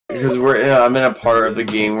because I'm in a part of the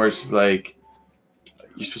game where it's like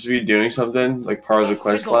you're supposed to be doing something like part of the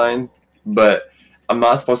quest line, but I'm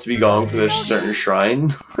not supposed to be going for this certain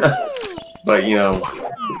shrine. But you know,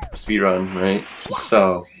 speedrun, right?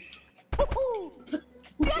 So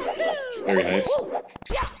very nice.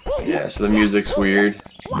 Yeah, so the music's weird,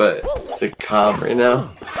 but it's like calm right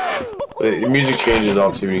now. But the music changes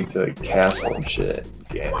obviously when you get to like castle and shit.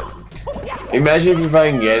 Ganon. Imagine if you're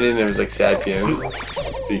fighting Ganon and it was like sad piano.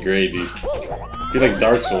 Be great, dude. Be like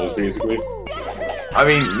Dark Souls, basically. I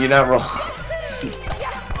mean, you're not wrong.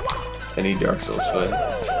 Any Dark Souls fight.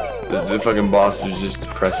 The fucking boss is just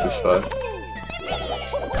depressed as fuck.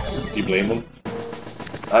 Do you blame them?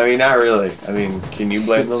 I mean, not really. I mean, can you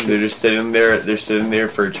blame them? They're just sitting there. They're sitting there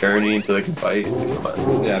for eternity until they can fight.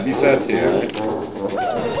 Yeah, be sad too. Right?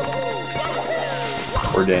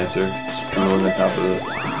 Or Dancer, just drooling on top of the.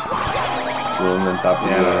 Drooling on top of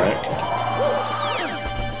the. Alright.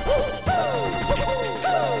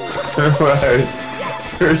 When I was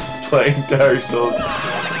first playing Dark Souls,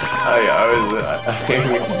 I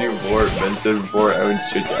went to do Vort, but instead of Vort, I went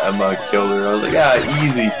straight to Emma, killed her. I was like, ah,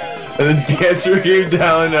 easy. And then Dancer came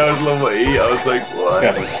down and I was level 8. I was like, what? Just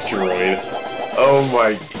got destroyed. Oh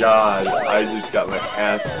my god. I just got my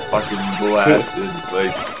ass fucking blasted.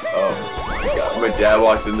 Like, oh my god. My dad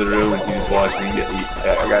walked in the room and he was watching me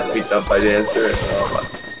I got picked up by Dancer. And,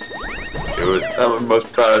 it was the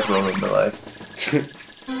most proudest moment of my life.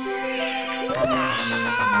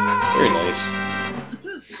 Very nice.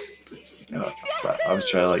 I was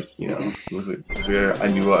trying to, like, you know, look clear. I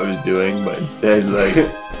knew what I was doing, but instead, like,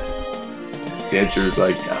 the answer was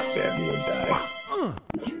like, nah, fam, you're gonna die.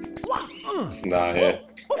 It's not it.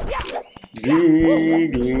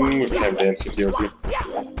 What kind of dance with Yoki?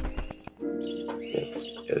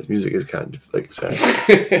 Yeah, this music is kind of, like, sad.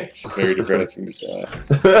 It's very depressing, just damn.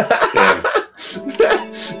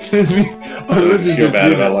 I feel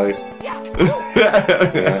bad about life.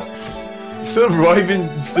 Yeah. So I've been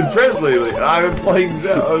depressed lately. I've been playing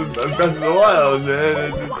Breath of the Wild,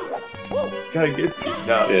 man. It just kind of gets you.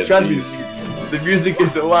 No, yeah, trust me, the music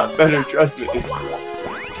is a lot better. Trust me.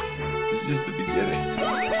 It's just the beginning.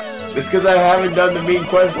 It's because I haven't done the main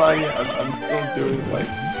quest line yet. I'm still doing like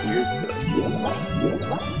weird stuff.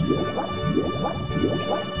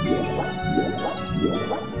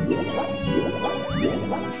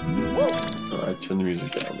 Oh, I turned the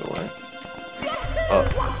music down. Don't worry. Oh,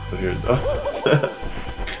 I'm still here though.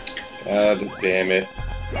 God damn it.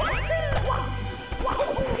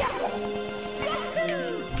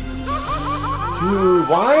 Dude,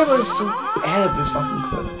 why am I so bad at this fucking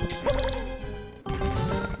clip?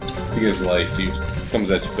 Because life, dude, comes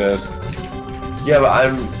at you fast. Yeah,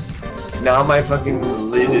 but now my fucking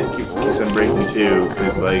lid keeps on breaking too,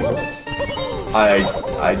 because like,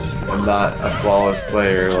 I'm not a flawless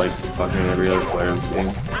player like fucking every other player in this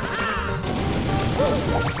game.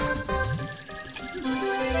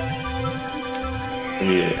 I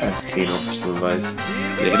need to ask Kano for some advice.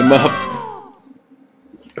 Yeah, hit him up.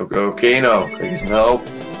 Go, Kano. Can I get some help?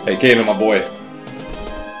 Hey, Kano, my boy.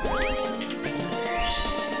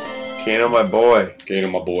 Kano, my boy. Kano,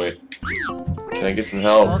 my boy. Can I get some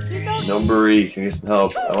help? Nobody. Can I get some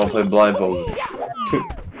help? I want to play blindfolded.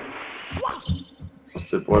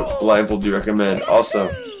 What blindfold do you recommend? Also,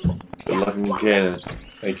 good luck in Canon.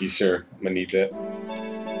 Thank you, sir. I'm gonna need that.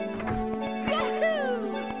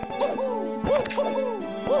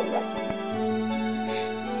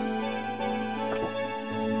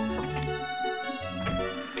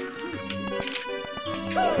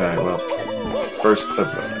 Okay, well, first clip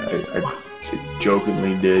I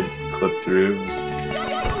jokingly did clip through.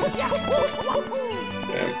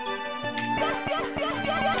 Damn.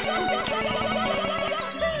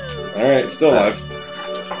 Alright, still alive.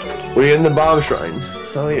 We in the bomb shrine.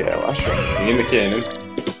 Oh yeah, last shrine. We in the cannon.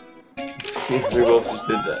 We both just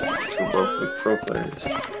did that. We're both like pro players.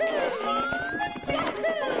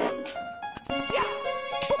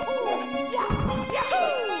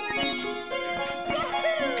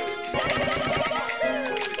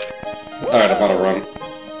 Alright, I'm about to run.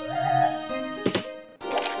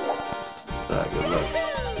 Alright, good luck.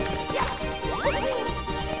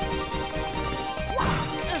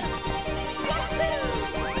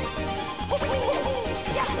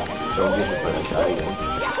 Don't get hit by that guy again.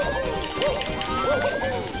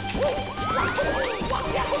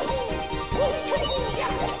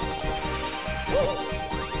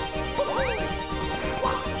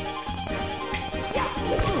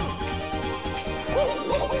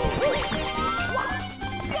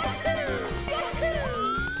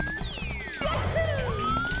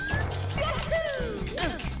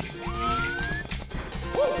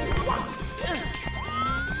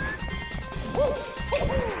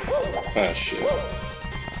 Ah, shit.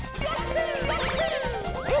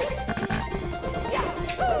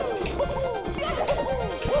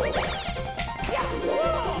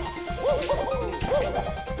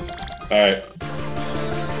 Alright.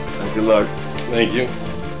 Good luck. Thank you.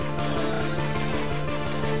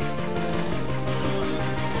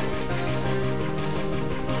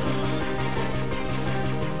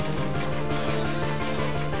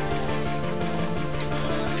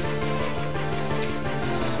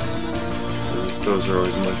 Those are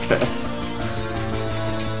always my pets.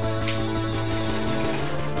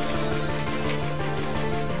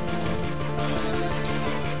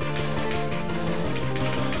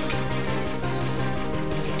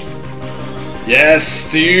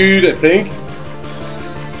 Yes, dude, I think.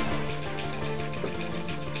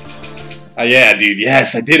 Oh, yeah, dude,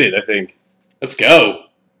 yes, I did it, I think. Let's go.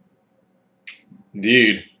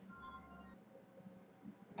 Dude.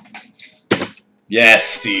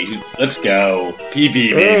 Yes, dude. Let's go. PB,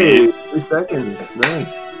 baby. Hey, 3 seconds.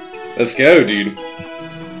 Nice. Let's go, dude.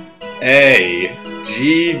 Hey,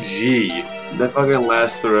 GG. That fucking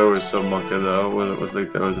last throw was so monka though. Was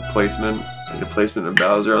like that was a placement, like a placement of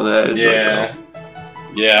Bowser on the edge. Yeah.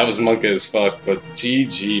 Yeah, that was monka as fuck, but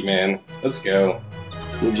GG, man. Let's go.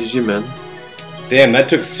 Like, GG, man. Damn, that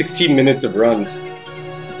took 16 minutes of runs.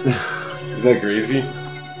 Isn't that crazy?